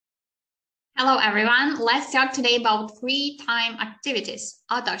Hello everyone! Let's talk today about free time activities.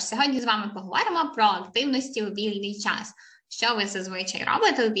 Отож, сьогодні з вами поговоримо про активності у вільний час. Що ви зазвичай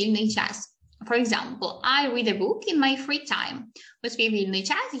робите у вільний час? For example, I read a book in my free time. У свій вільний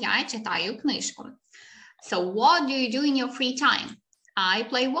час я читаю книжку. So what do you do in your free time? I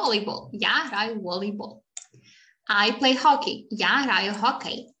play volleyball. Я граю в волейбол. I play hockey. Я граю в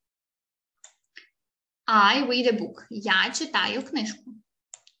хокей. I read a book. Я читаю книжку.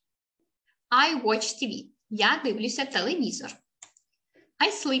 I watch TV. Я дивлюся телевізор.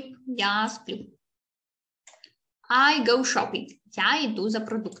 I sleep. Я сплю. I go shopping. Я йду за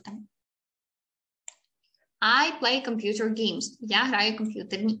продуктами. I play computer games. Я граю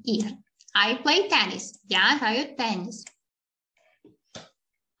комп'ютерні ігри. I play tennis. Я граю теніс.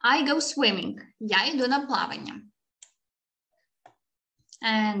 I go swimming. Я йду на плавання.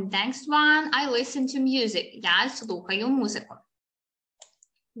 And next one, I listen to music. Я слухаю музику.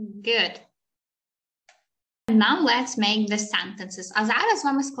 Good. Now let's make the sentences. А зараз з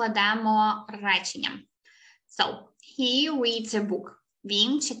вами складемо речення. So, he reads a book.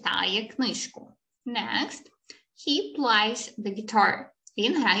 Він читає книжку. Next, he plays the guitar.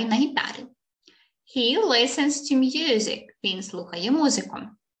 Він грає на гітарі. He listens to music. Він слухає музику.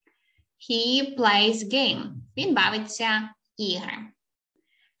 He plays game. Він бавиться ігри.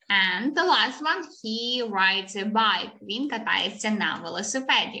 And the last one, he rides a bike. Він катається на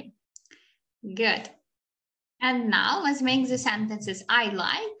велосипеді. Good. And now let's make the sentences. I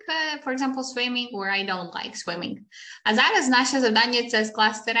like, for example, swimming, or I don't like swimming. А зараз наше завдання – це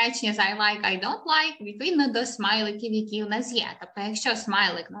скласти речення з I like, I don't like, відповідно до смайликів, які у нас є. Тобто, якщо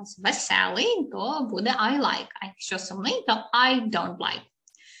смайлик у нас веселий, то буде I like. А якщо сумний, то I don't like.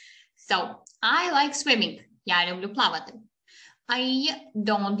 So, I like swimming. Я люблю плавати. I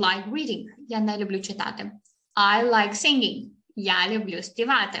don't like reading. Я не люблю читати. I like singing. Я люблю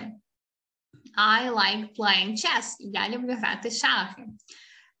співати. I like playing chess. Я люблю грати шахи.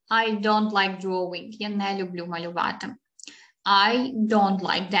 I don't like drawing. Я не люблю малювати. I don't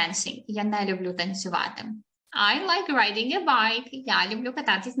like dancing. Я не люблю танцювати. I like riding a bike. Я люблю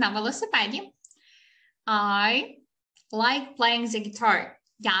кататись на велосипеді. I like playing the guitar.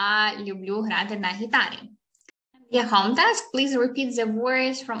 Я люблю грати на гітарі. Your home task, please repeat the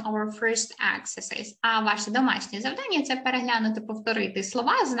words from our first exercise. А ваше домашнє завдання – це переглянути, повторити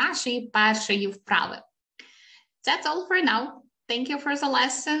слова з нашої першої вправи. That's all for now. Thank you for the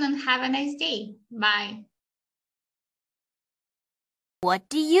lesson and have a nice day. Bye. What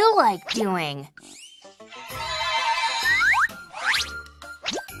do you like doing?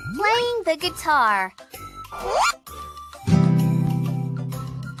 Playing the guitar.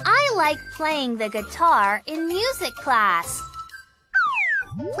 I like playing the guitar in music class.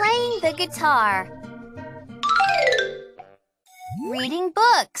 Playing the guitar. Reading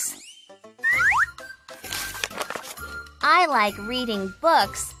books. I like reading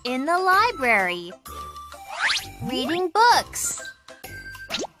books in the library. Reading books.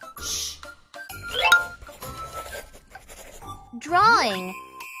 Drawing.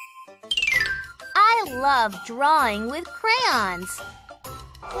 I love drawing with crayons.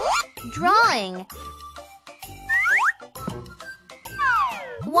 Drawing.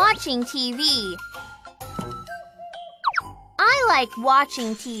 Watching TV. I like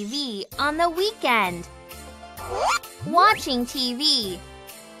watching TV on the weekend. Watching TV.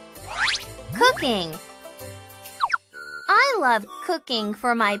 Cooking. I love cooking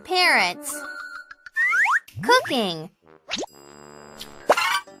for my parents. Cooking.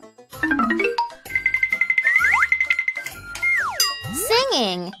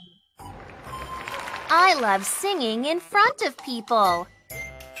 Singing. I love singing in front of people.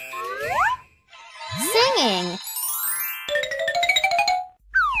 Singing.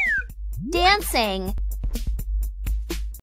 Dancing.